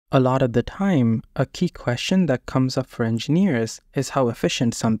A lot of the time, a key question that comes up for engineers is how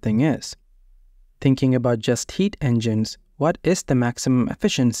efficient something is. Thinking about just heat engines, what is the maximum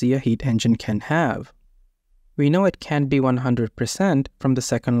efficiency a heat engine can have? We know it can't be 100% from the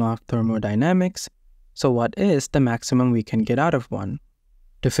second law of thermodynamics, so what is the maximum we can get out of one?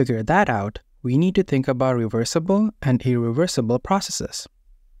 To figure that out, we need to think about reversible and irreversible processes.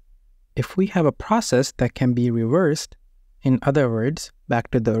 If we have a process that can be reversed, in other words, back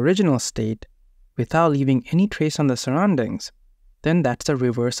to the original state, without leaving any trace on the surroundings, then that's a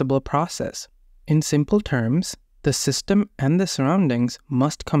reversible process. In simple terms, the system and the surroundings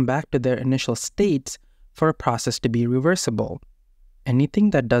must come back to their initial states for a process to be reversible.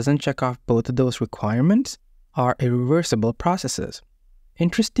 Anything that doesn't check off both of those requirements are irreversible processes.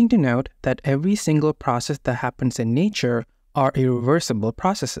 Interesting to note that every single process that happens in nature are irreversible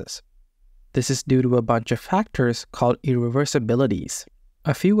processes. This is due to a bunch of factors called irreversibilities.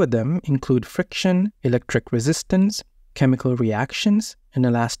 A few of them include friction, electric resistance, chemical reactions,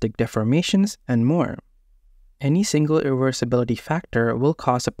 inelastic deformations, and more. Any single irreversibility factor will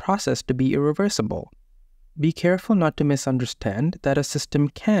cause a process to be irreversible. Be careful not to misunderstand that a system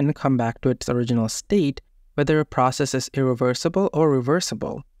can come back to its original state whether a process is irreversible or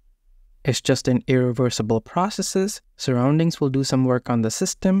reversible. It's just in irreversible processes, surroundings will do some work on the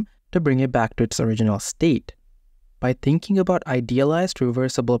system to bring it back to its original state. By thinking about idealized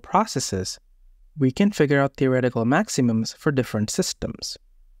reversible processes, we can figure out theoretical maximums for different systems.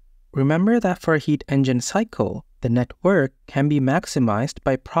 Remember that for a heat engine cycle, the net work can be maximized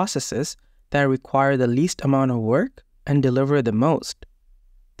by processes that require the least amount of work and deliver the most.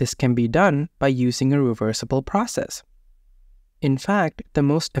 This can be done by using a reversible process. In fact, the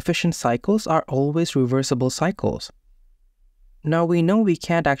most efficient cycles are always reversible cycles. Now we know we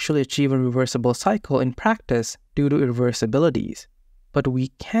can't actually achieve a reversible cycle in practice due to irreversibilities, but we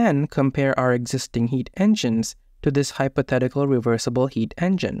can compare our existing heat engines to this hypothetical reversible heat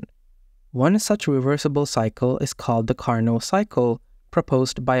engine. One such reversible cycle is called the Carnot cycle,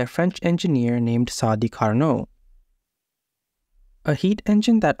 proposed by a French engineer named Carnot. A heat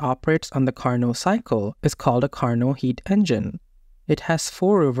engine that operates on the Carnot cycle is called a Carnot heat engine. It has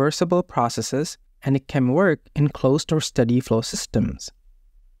 4 reversible processes and it can work in closed or steady flow systems.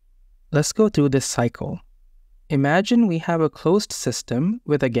 Let's go through this cycle. Imagine we have a closed system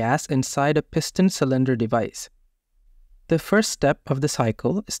with a gas inside a piston cylinder device. The first step of the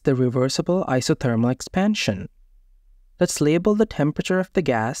cycle is the reversible isothermal expansion. Let's label the temperature of the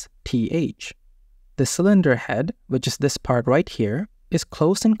gas TH. The cylinder head, which is this part right here, is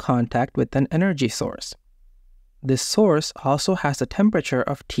close in contact with an energy source. This source also has a temperature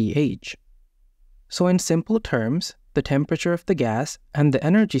of TH. So in simple terms, the temperature of the gas and the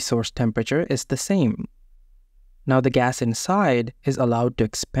energy source temperature is the same. Now the gas inside is allowed to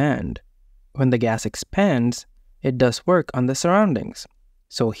expand. When the gas expands, it does work on the surroundings.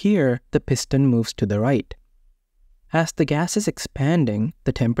 So here, the piston moves to the right. As the gas is expanding,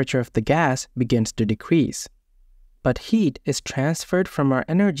 the temperature of the gas begins to decrease. But heat is transferred from our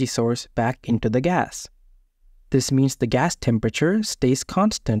energy source back into the gas. This means the gas temperature stays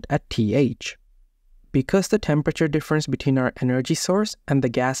constant at TH. Because the temperature difference between our energy source and the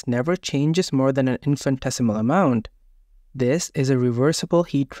gas never changes more than an infinitesimal amount, this is a reversible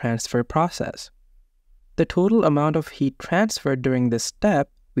heat transfer process. The total amount of heat transferred during this step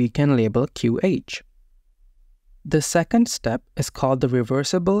we can label QH. The second step is called the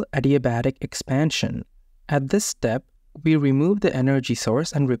reversible adiabatic expansion. At this step, we remove the energy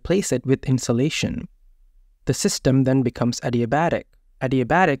source and replace it with insulation. The system then becomes adiabatic.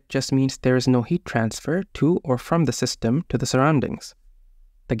 Adiabatic just means there is no heat transfer to or from the system to the surroundings.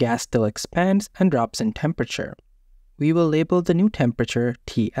 The gas still expands and drops in temperature. We will label the new temperature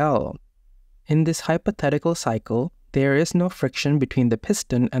TL. In this hypothetical cycle, there is no friction between the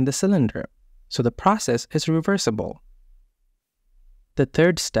piston and the cylinder, so the process is reversible. The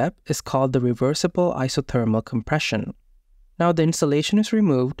third step is called the reversible isothermal compression. Now the insulation is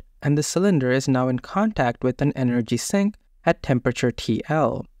removed and the cylinder is now in contact with an energy sink at temperature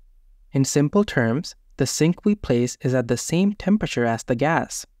TL. In simple terms, the sink we place is at the same temperature as the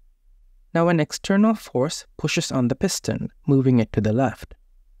gas. Now an external force pushes on the piston, moving it to the left.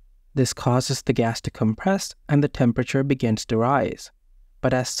 This causes the gas to compress and the temperature begins to rise.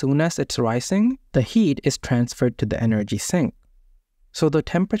 But as soon as it's rising, the heat is transferred to the energy sink. So the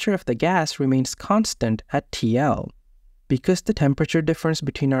temperature of the gas remains constant at TL. Because the temperature difference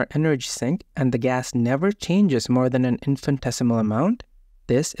between our energy sink and the gas never changes more than an infinitesimal amount,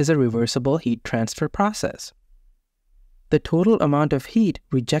 this is a reversible heat transfer process. The total amount of heat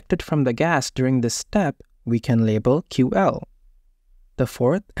rejected from the gas during this step we can label QL. The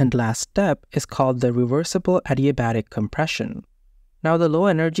fourth and last step is called the reversible adiabatic compression. Now the low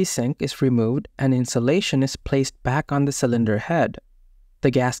energy sink is removed and insulation is placed back on the cylinder head.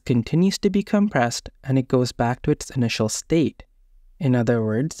 The gas continues to be compressed and it goes back to its initial state. In other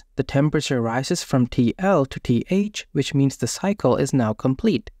words, the temperature rises from TL to TH, which means the cycle is now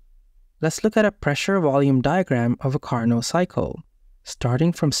complete. Let's look at a pressure-volume diagram of a Carnot cycle.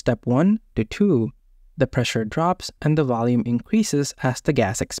 Starting from step 1 to 2, the pressure drops and the volume increases as the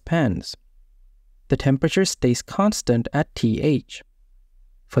gas expands. The temperature stays constant at TH.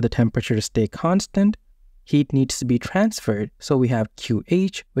 For the temperature to stay constant, heat needs to be transferred, so we have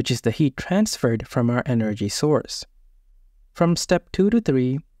QH, which is the heat transferred from our energy source. From step 2 to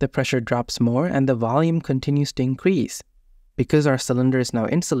 3, the pressure drops more and the volume continues to increase. Because our cylinder is now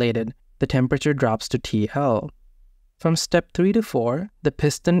insulated, the temperature drops to TL. From step 3 to 4, the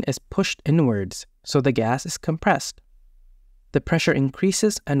piston is pushed inwards, so the gas is compressed. The pressure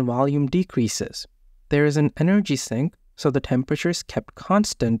increases and volume decreases. There is an energy sink, so the temperature is kept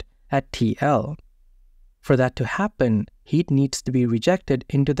constant at TL. For that to happen, heat needs to be rejected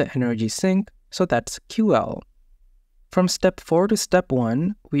into the energy sink, so that's QL. From step 4 to step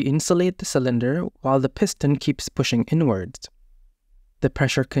 1, we insulate the cylinder while the piston keeps pushing inwards. The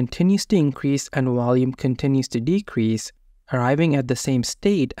pressure continues to increase and volume continues to decrease, arriving at the same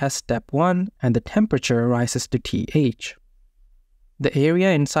state as step 1, and the temperature rises to TH. The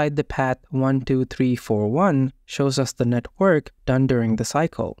area inside the path 1, 2, 3, 4, 1 shows us the net work done during the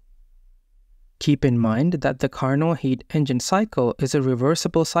cycle. Keep in mind that the Carnot heat engine cycle is a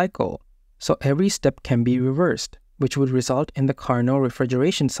reversible cycle, so every step can be reversed, which would result in the Carnot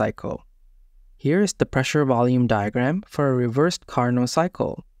refrigeration cycle. Here is the pressure-volume diagram for a reversed Carnot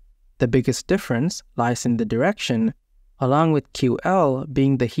cycle. The biggest difference lies in the direction, along with QL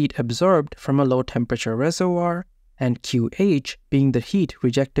being the heat absorbed from a low-temperature reservoir and QH being the heat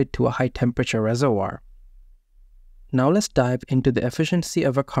rejected to a high-temperature reservoir. Now let's dive into the efficiency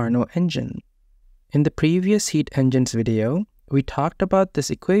of a Carnot engine. In the previous heat engines video, we talked about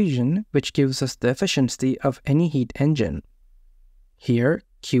this equation which gives us the efficiency of any heat engine. Here,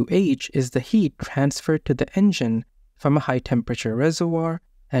 QH is the heat transferred to the engine from a high-temperature reservoir,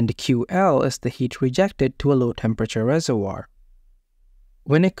 and QL is the heat rejected to a low-temperature reservoir.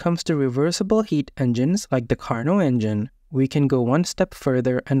 When it comes to reversible heat engines like the Carnot engine, we can go one step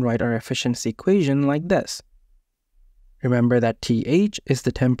further and write our efficiency equation like this. Remember that TH is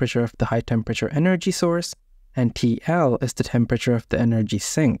the temperature of the high-temperature energy source, and TL is the temperature of the energy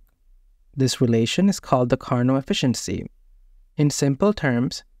sink. This relation is called the Carnot efficiency. In simple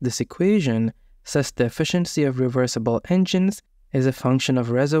terms, this equation says the efficiency of reversible engines is a function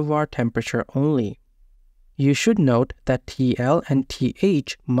of reservoir temperature only. You should note that TL and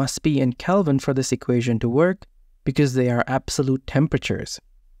TH must be in Kelvin for this equation to work because they are absolute temperatures.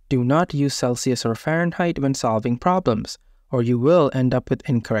 Do not use Celsius or Fahrenheit when solving problems, or you will end up with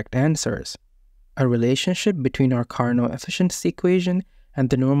incorrect answers. A relationship between our Carnot efficiency equation and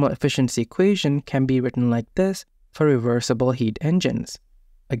the normal efficiency equation can be written like this for reversible heat engines.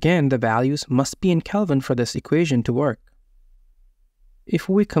 Again, the values must be in Kelvin for this equation to work. If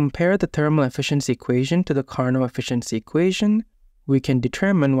we compare the thermal efficiency equation to the Carnot efficiency equation, we can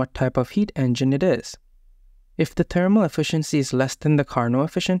determine what type of heat engine it is. If the thermal efficiency is less than the Carnot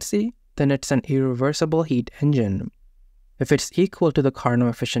efficiency, then it's an irreversible heat engine. If it's equal to the Carnot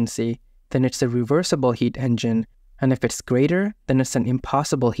efficiency, then it's a reversible heat engine, and if it's greater, then it's an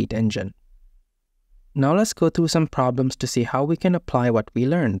impossible heat engine. Now let's go through some problems to see how we can apply what we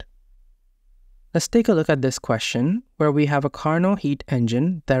learned. Let's take a look at this question where we have a Carnot heat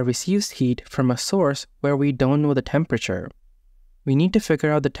engine that receives heat from a source where we don't know the temperature. We need to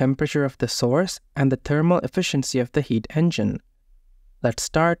figure out the temperature of the source and the thermal efficiency of the heat engine. Let's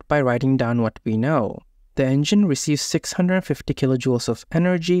start by writing down what we know. The engine receives 650 kilojoules of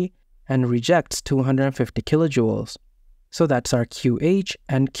energy and rejects 250 kilojoules. So that's our QH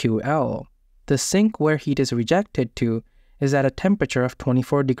and QL. The sink where heat is rejected to is at a temperature of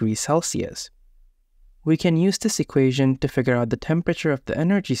 24 degrees Celsius. We can use this equation to figure out the temperature of the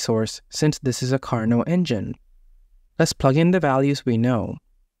energy source since this is a Carnot engine. Let's plug in the values we know.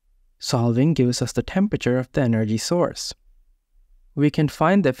 Solving gives us the temperature of the energy source. We can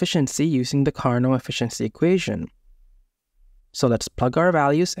find the efficiency using the Carnot efficiency equation. So let's plug our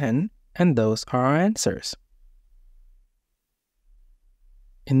values in, and those are our answers.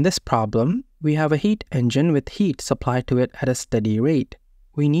 In this problem, we have a heat engine with heat supplied to it at a steady rate.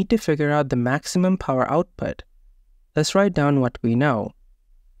 We need to figure out the maximum power output. Let's write down what we know.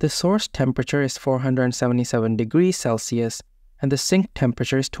 The source temperature is 477 degrees Celsius and the sink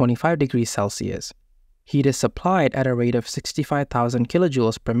temperature is 25 degrees Celsius. Heat is supplied at a rate of 65,000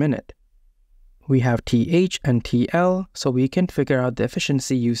 kilojoules per minute. We have TH and TL, so we can figure out the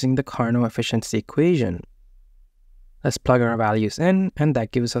efficiency using the Carnot efficiency equation. Let's plug our values in, and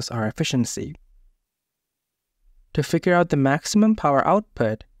that gives us our efficiency. To figure out the maximum power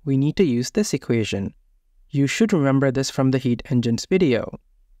output, we need to use this equation. You should remember this from the heat engine's video.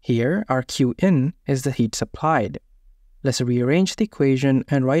 Here, our Qin is the heat supplied. Let's rearrange the equation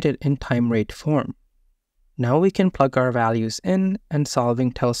and write it in time rate form. Now we can plug our values in, and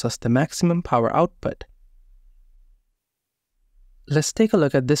solving tells us the maximum power output. Let's take a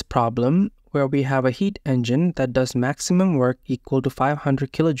look at this problem where we have a heat engine that does maximum work equal to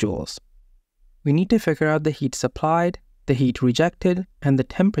 500 kilojoules. We need to figure out the heat supplied, the heat rejected, and the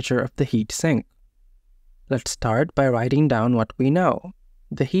temperature of the heat sink. Let's start by writing down what we know.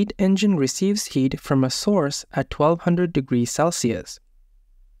 The heat engine receives heat from a source at 1200 degrees Celsius.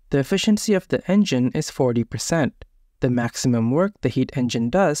 The efficiency of the engine is 40%. The maximum work the heat engine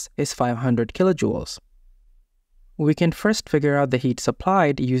does is 500 kilojoules. We can first figure out the heat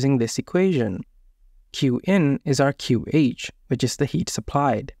supplied using this equation. Qin is our QH, which is the heat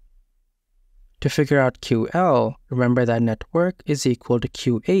supplied. To figure out QL, remember that net work is equal to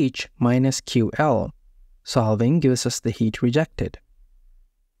QH minus QL. Solving gives us the heat rejected.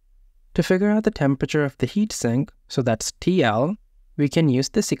 To figure out the temperature of the heat sink, so that's TL, we can use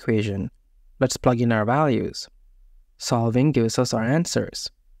this equation. Let's plug in our values. Solving gives us our answers.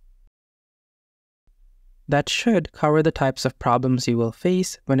 That should cover the types of problems you will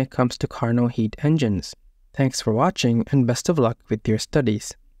face when it comes to Carnot heat engines. Thanks for watching, and best of luck with your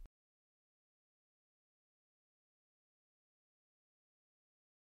studies.